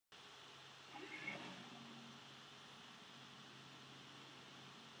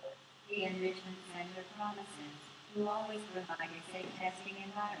The Enrichment Center promises to always provide a safe testing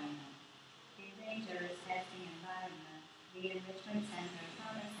environment. In dangerous testing environments, the Enrichment Center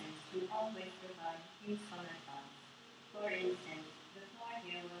promises to always provide useful advice. For instance, the floor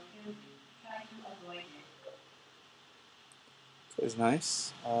here will kill you. Try to avoid it. So it's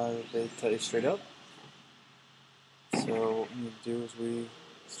nice. They tell you straight up. So what we need to do is we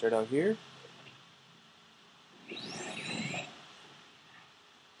start out here.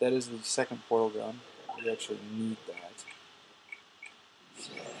 That is the second portal gun. You actually need that.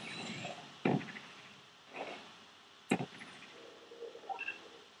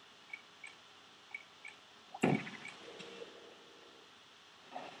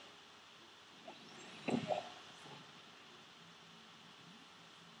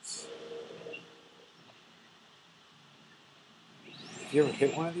 So, if you ever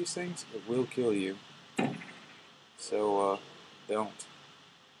hit one of these things, it will kill you. So don't.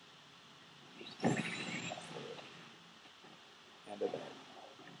 And it.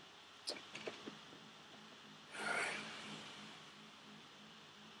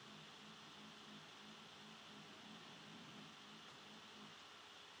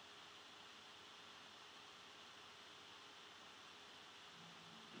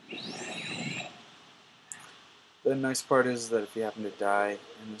 The nice part is that if you happen to die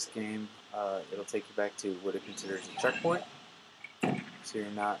in this game, it'll take you back to what it considers a checkpoint, so you're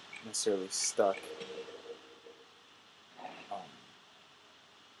not necessarily stuck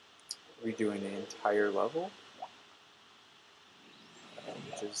redoing the entire level,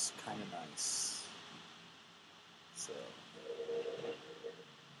 which is kind of nice. So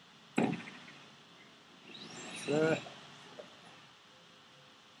that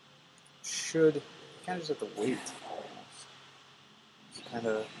should kind of just have to wait. Just kind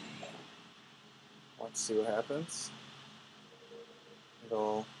of want to see what happens.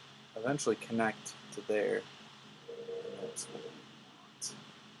 It'll eventually connect to there. And that's what we want.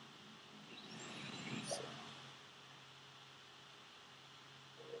 So.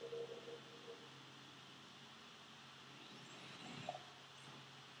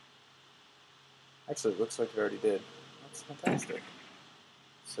 Actually, it looks like it already did. That's fantastic.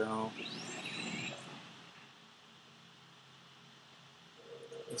 So,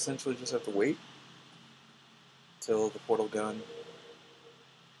 essentially just have to wait till the portal gun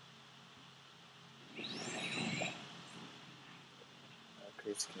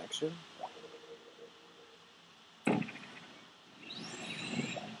creates a connection.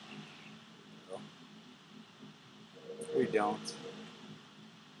 We don't.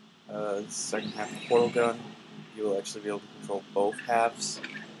 The second half of the portal gun, you will actually be able to control both halves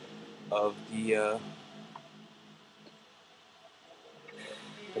of the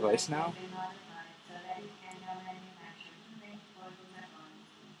device now.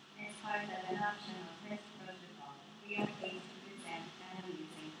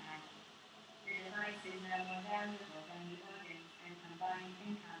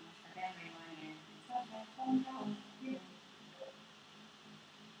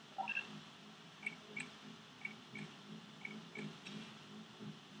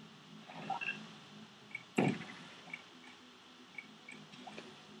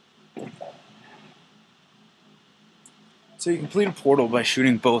 So you complete a portal by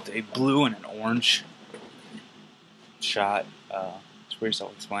shooting both a blue and an orange shot. It's pretty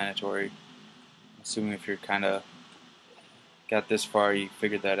self-explanatory. I'm assuming if you're kind of got this far, you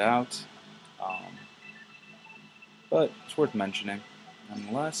figured that out. But it's worth mentioning,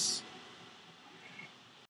 nonetheless.